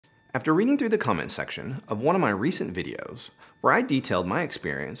After reading through the comment section of one of my recent videos where I detailed my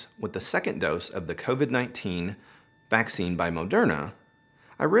experience with the second dose of the COVID-19 vaccine by Moderna,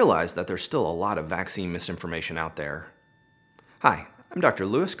 I realized that there's still a lot of vaccine misinformation out there. Hi, I'm Dr.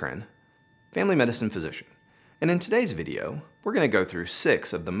 Lewis Kren, family medicine physician, and in today's video, we're going to go through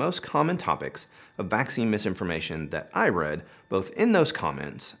 6 of the most common topics of vaccine misinformation that I read both in those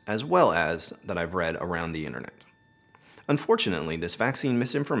comments as well as that I've read around the internet. Unfortunately, this vaccine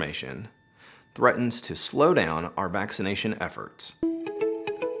misinformation threatens to slow down our vaccination efforts.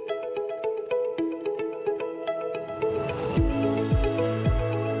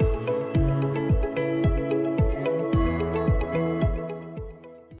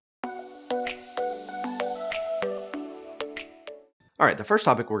 All right, the first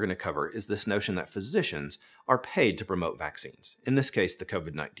topic we're going to cover is this notion that physicians are paid to promote vaccines, in this case, the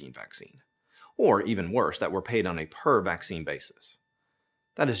COVID-19 vaccine. Or even worse, that we're paid on a per vaccine basis.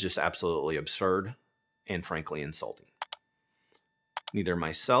 That is just absolutely absurd and frankly insulting. Neither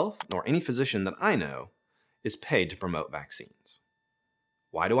myself nor any physician that I know is paid to promote vaccines.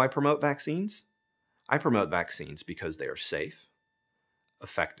 Why do I promote vaccines? I promote vaccines because they are safe,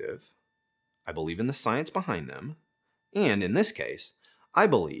 effective, I believe in the science behind them, and in this case, I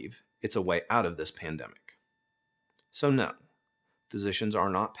believe it's a way out of this pandemic. So no, physicians are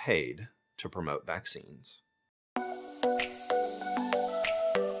not paid to promote vaccines.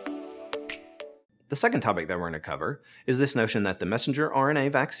 The second topic that we're going to cover is this notion that the messenger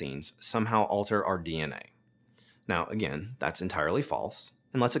RNA vaccines somehow alter our DNA. Now, again, that's entirely false,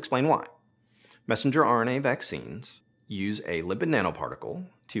 and let's explain why. Messenger RNA vaccines use a lipid nanoparticle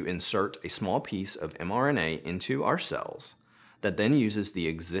to insert a small piece of mRNA into our cells that then uses the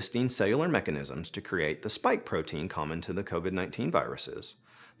existing cellular mechanisms to create the spike protein common to the COVID-19 viruses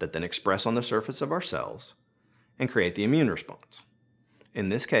that then express on the surface of our cells and create the immune response. In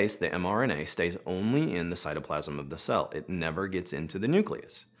this case, the mRNA stays only in the cytoplasm of the cell. It never gets into the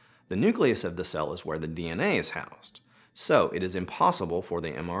nucleus. The nucleus of the cell is where the DNA is housed. So it is impossible for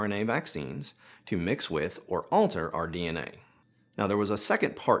the mRNA vaccines to mix with or alter our DNA. Now, there was a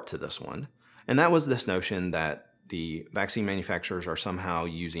second part to this one, and that was this notion that the vaccine manufacturers are somehow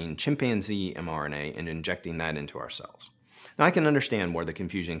using chimpanzee mRNA and injecting that into our cells. Now, I can understand where the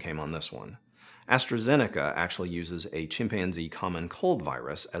confusion came on this one. AstraZeneca actually uses a chimpanzee common cold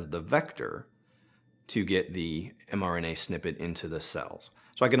virus as the vector to get the mRNA snippet into the cells.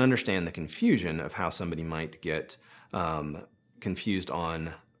 So I can understand the confusion of how somebody might get confused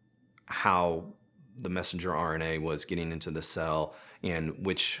on how the messenger RNA was getting into the cell and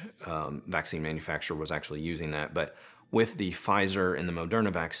which vaccine manufacturer was actually using that. But with the Pfizer and the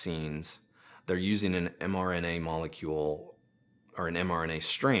Moderna vaccines, they're using an mRNA molecule or an mRNA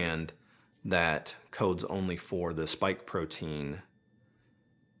strand that codes only for the spike protein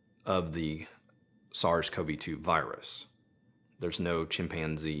of the SARS-CoV-2 virus. There's no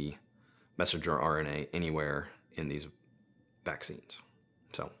chimpanzee messenger RNA anywhere in these vaccines.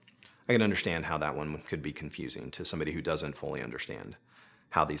 So I can understand how that one could be confusing to somebody who doesn't fully understand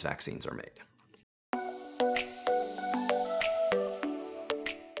how these vaccines are made.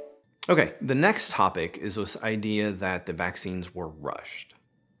 Okay, the next topic is this idea that the vaccines were rushed.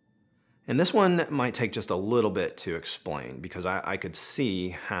 And this one might take just a little bit to explain because I could see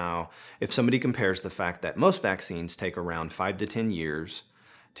how if somebody compares the fact that most vaccines take around 5 to 10 years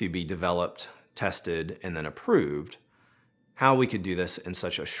to be developed, tested, and then approved, how we could do this in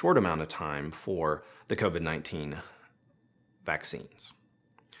such a short amount of time for the COVID-19 vaccines.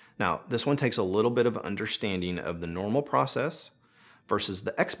 Now, this one takes a little bit of understanding of the normal process versus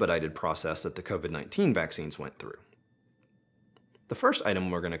the expedited process that the COVID-19 vaccines went through. The first item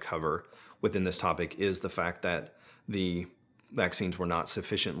we're going to cover within this topic is the fact that the vaccines were not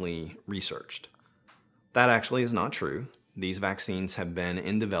sufficiently researched. That actually is not true. These vaccines have been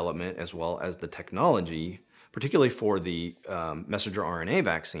in development as well as the technology, particularly for the messenger RNA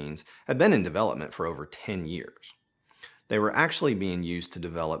vaccines, have been in development for over 10 years. They were actually being used to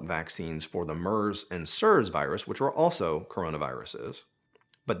develop vaccines for the MERS and SARS virus, which were also coronaviruses,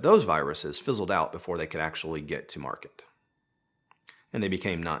 but those viruses fizzled out before they could actually get to market. And they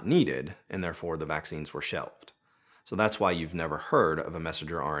became not needed, and therefore the vaccines were shelved. So that's why you've never heard of a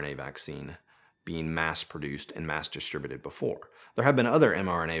messenger RNA vaccine being mass-produced and mass-distributed before. There have been other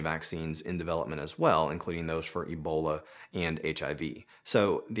mRNA vaccines in development as well, including those for Ebola and HIV.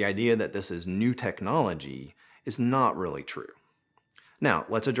 So the idea that this is new technology is not really true. Now,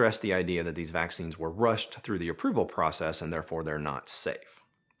 let's address the idea that these vaccines were rushed through the approval process and therefore they're not safe.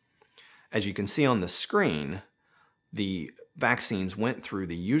 As you can see on the screen, the vaccines went through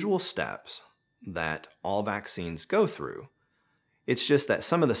the usual steps that all vaccines go through It's just that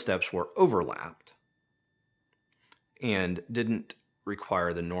some of the steps were overlapped and didn't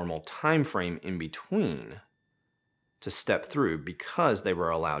require the normal time frame in between to step through because they were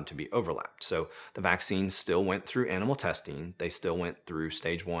allowed to be overlapped. So the vaccines still went through animal testing. They still went through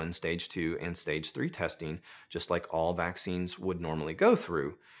stage 1, stage 2, and stage 3 testing, just like all vaccines would normally go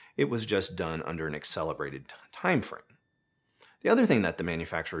through. It was just done under an accelerated time frame. The other thing that the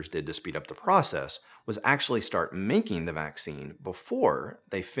manufacturers did to speed up the process was actually start making the vaccine before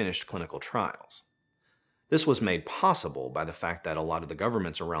they finished clinical trials. This was made possible by the fact that a lot of the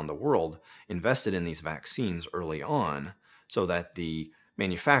governments around the world invested in these vaccines early on so that the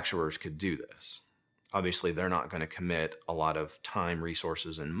manufacturers could do this. Obviously, they're not going to commit a lot of time,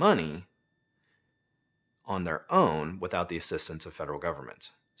 resources, and money on their own without the assistance of federal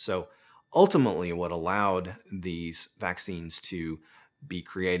governments. So ultimately, what allowed these vaccines to be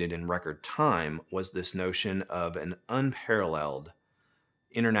created in record time was this notion of an unparalleled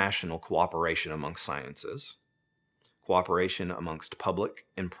international cooperation amongst sciences, cooperation amongst public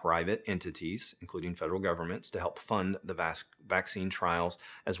and private entities, including federal governments, to help fund the vaccine trials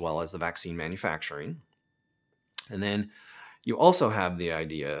as well as the vaccine manufacturing. And then you also have the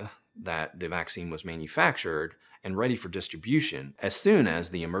idea that the vaccine was manufactured and ready for distribution as soon as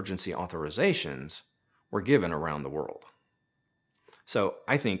the emergency authorizations were given around the world. So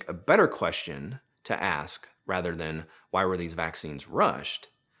I think a better question to ask, rather than why were these vaccines rushed,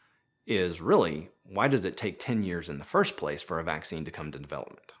 is really, why does it take 10 years in the first place for a vaccine to come to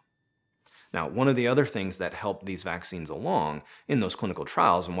development? Now, one of the other things that helped these vaccines along in those clinical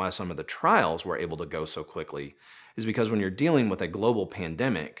trials, and why some of the trials were able to go so quickly, is because when you're dealing with a global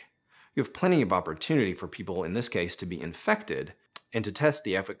pandemic, you have plenty of opportunity for people, in this case, to be infected and to test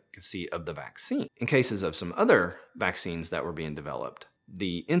the efficacy of the vaccine. In cases of some other vaccines that were being developed,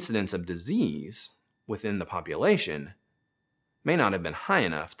 the incidence of disease within the population may not have been high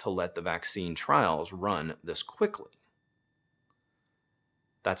enough to let the vaccine trials run this quickly.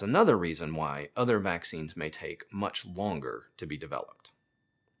 That's another reason why other vaccines may take much longer to be developed.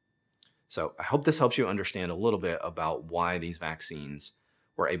 So I hope this helps you understand a little bit about why these vaccines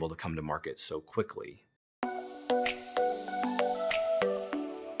were able to come to market so quickly.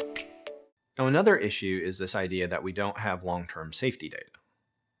 Now, another issue is this idea that we don't have long-term safety data.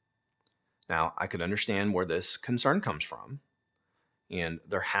 Now, I could understand where this concern comes from, and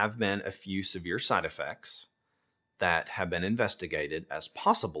there have been a few severe side effects that have been investigated as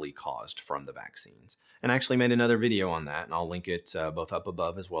possibly caused from the vaccines. And I actually made another video on that, and I'll link it both up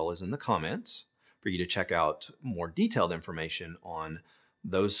above as well as in the comments for you to check out more detailed information on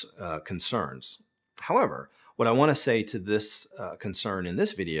those concerns. However, what I want to say to this concern in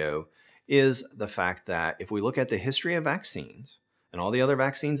this video is the fact that if we look at the history of vaccines and all the other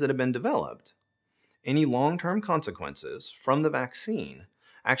vaccines that have been developed, any long-term consequences from the vaccine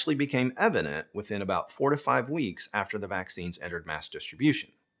actually became evident within about 4 to 5 weeks after the vaccines entered mass distribution.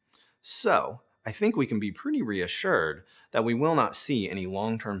 So I think we can be pretty reassured that we will not see any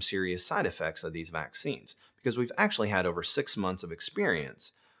long-term serious side effects of these vaccines, because we've actually had over 6 months of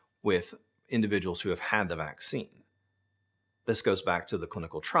experience with individuals who have had the vaccine. This goes back to the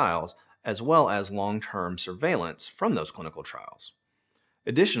clinical trials as well as long-term surveillance from those clinical trials.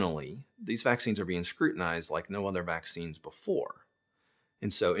 Additionally, these vaccines are being scrutinized like no other vaccines before.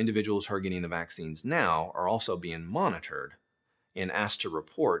 And so individuals who are getting the vaccines now are also being monitored and asked to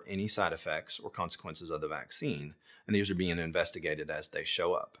report any side effects or consequences of the vaccine, and these are being investigated as they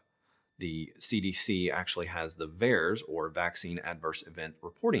show up. The CDC actually has the VAERS, or Vaccine Adverse Event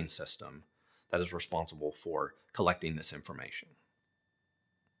Reporting System, that is responsible for collecting this information.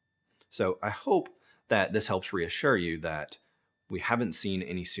 So I hope that this helps reassure you that we haven't seen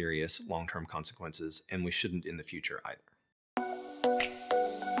any serious long-term consequences, and we shouldn't in the future either.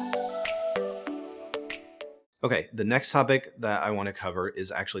 Okay, the next topic that I want to cover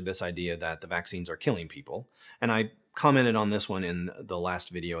is actually this idea that the vaccines are killing people. And I commented on this one in the last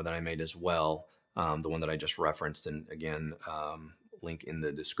video that I made as well, the one that I just referenced, and again, link in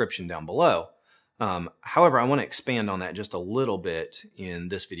the description down below. However, I want to expand on that just a little bit in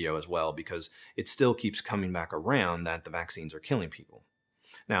this video as well, because it still keeps coming back around that the vaccines are killing people.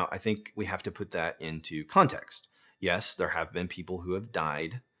 Now, I think we have to put that into context. Yes, there have been people who have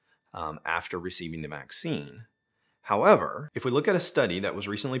died after receiving the vaccine. However, if we look at a study that was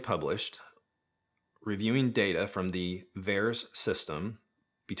recently published reviewing data from the VAERS system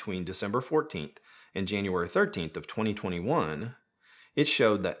between December 14th and January 13th of 2021, it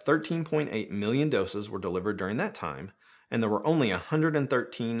showed that 13.8 million doses were delivered during that time, and there were only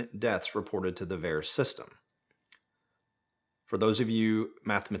 113 deaths reported to the VAERS system. For those of you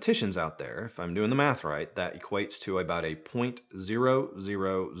mathematicians out there, if I'm doing the math right, that equates to about a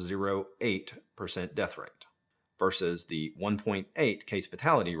 0.0008% death rate versus the 1.8 case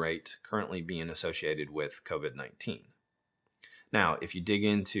fatality rate currently being associated with COVID-19. Now, if you dig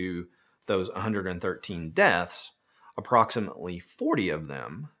into those 113 deaths, approximately 40 of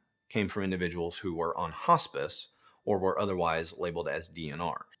them came from individuals who were on hospice or were otherwise labeled as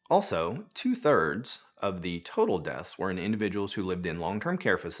DNR. Also, 2/3 of the total deaths were in individuals who lived in long-term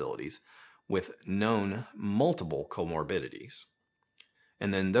care facilities with known multiple comorbidities.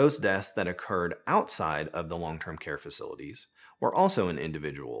 And then those deaths that occurred outside of the long-term care facilities were also in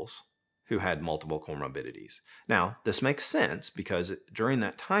individuals who had multiple comorbidities. Now, this makes sense because during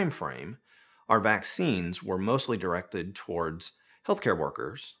that time frame, our vaccines were mostly directed towards healthcare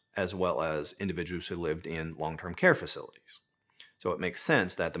workers as well as individuals who lived in long-term care facilities. So it makes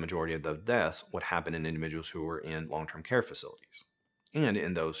sense that the majority of those deaths would happen in individuals who were in long-term care facilities and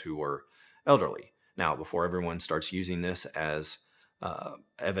in those who were elderly. Now, before everyone starts using this as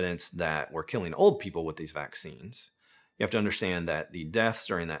evidence that we're killing old people with these vaccines, you have to understand that the deaths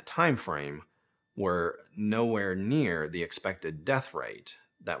during that time frame were nowhere near the expected death rate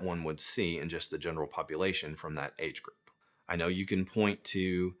that one would see in just the general population from that age group. I know you can point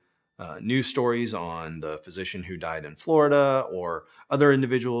to news stories on the physician who died in Florida or other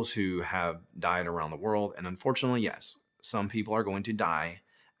individuals who have died around the world. And unfortunately, yes, some people are going to die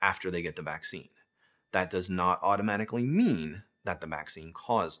after they get the vaccine. That does not automatically mean that the vaccine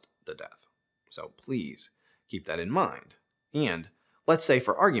caused the death. So please keep that in mind. And let's say,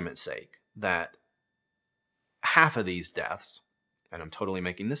 for argument's sake, that half of these deaths, and I'm totally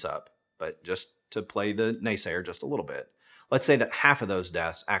making this up, but just to play the naysayer just a little bit, let's say that half of those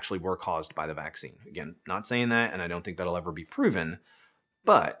deaths actually were caused by the vaccine. Again, not saying that, and I don't think that'll ever be proven,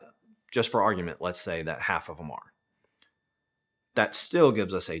 but just for argument, let's say that half of them are. That still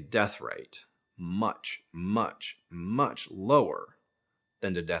gives us a death rate much, much, much lower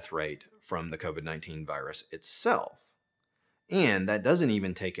than the death rate from the COVID-19 virus itself. And that doesn't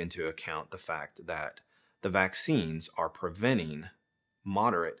even take into account the fact that the vaccines are preventing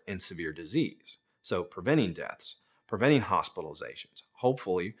moderate and severe disease. So preventing deaths, preventing hospitalizations,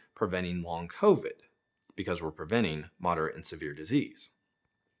 hopefully preventing long COVID, because we're preventing moderate and severe disease.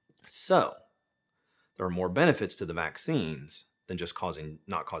 So there are more benefits to the vaccines than just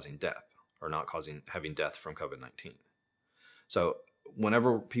not causing death or having death from COVID-19. So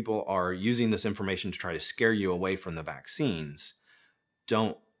whenever people are using this information to try to scare you away from the vaccines,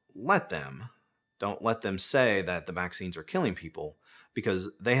 don't let them say that the vaccines are killing people, because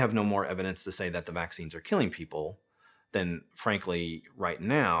they have no more evidence to say that the vaccines are killing people than, frankly, right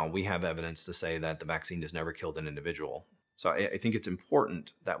now, we have evidence to say that the vaccine has never killed an individual. So I think it's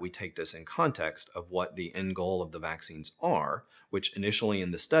important that we take this in context of what the end goal of the vaccines are, which initially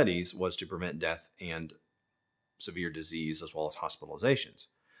in the studies was to prevent death and severe disease as well as hospitalizations.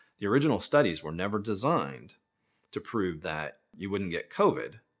 The original studies were never designed to prove that you wouldn't get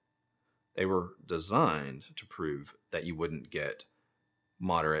COVID. They were designed to prove that you wouldn't get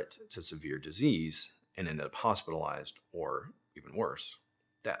moderate to severe disease and end up hospitalized or, even worse,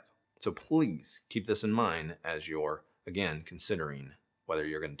 death. So please keep this in mind as you're, again, considering whether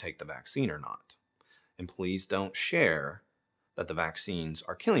you're going to take the vaccine or not. And please don't share that the vaccines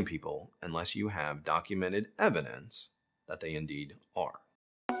are killing people unless you have documented evidence that they indeed are.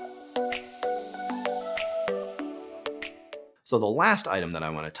 So the last item that I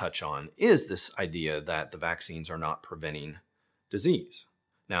want to touch on is this idea that the vaccines are not preventing disease.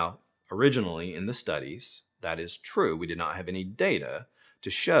 Now, originally in the studies, that is true. We did not have any data to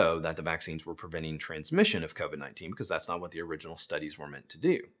show that the vaccines were preventing transmission of COVID-19, because that's not what the original studies were meant to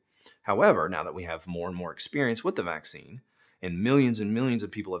do. However, now that we have more and more experience with the vaccine, and millions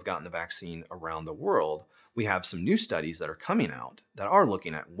of people have gotten the vaccine around the world, we have some new studies that are coming out that are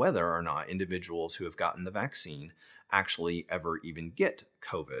looking at whether or not individuals who have gotten the vaccine actually ever even get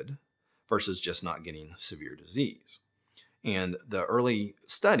COVID versus just not getting severe disease. And the early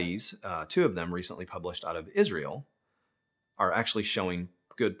studies, 2 of them recently published out of Israel, are actually showing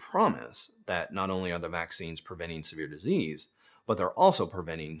good promise that not only are the vaccines preventing severe disease, but they're also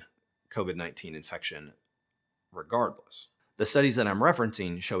preventing COVID-19 infection regardless. The studies that I'm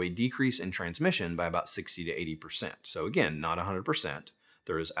referencing show a decrease in transmission by about 60 to 80%. So again, not 100%.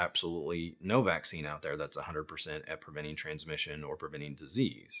 There is absolutely no vaccine out there that's 100% at preventing transmission or preventing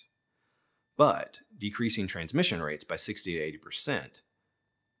disease. But decreasing transmission rates by 60 to 80%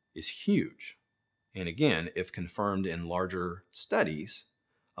 is huge. And again, if confirmed in larger studies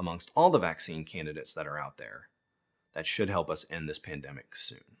amongst all the vaccine candidates that are out there, that should help us end this pandemic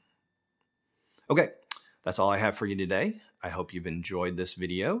soon. Okay, that's all I have for you today. I hope you've enjoyed this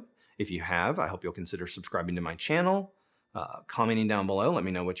video. If you have, I hope you'll consider subscribing to my channel, commenting down below. Let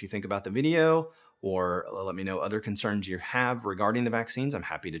me know what you think about the video, or let me know other concerns you have regarding the vaccines. I'm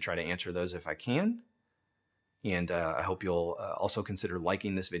happy to try to answer those if I can. And I hope you'll also consider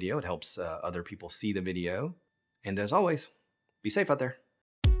liking this video. It helps other people see the video. And as always, be safe out there.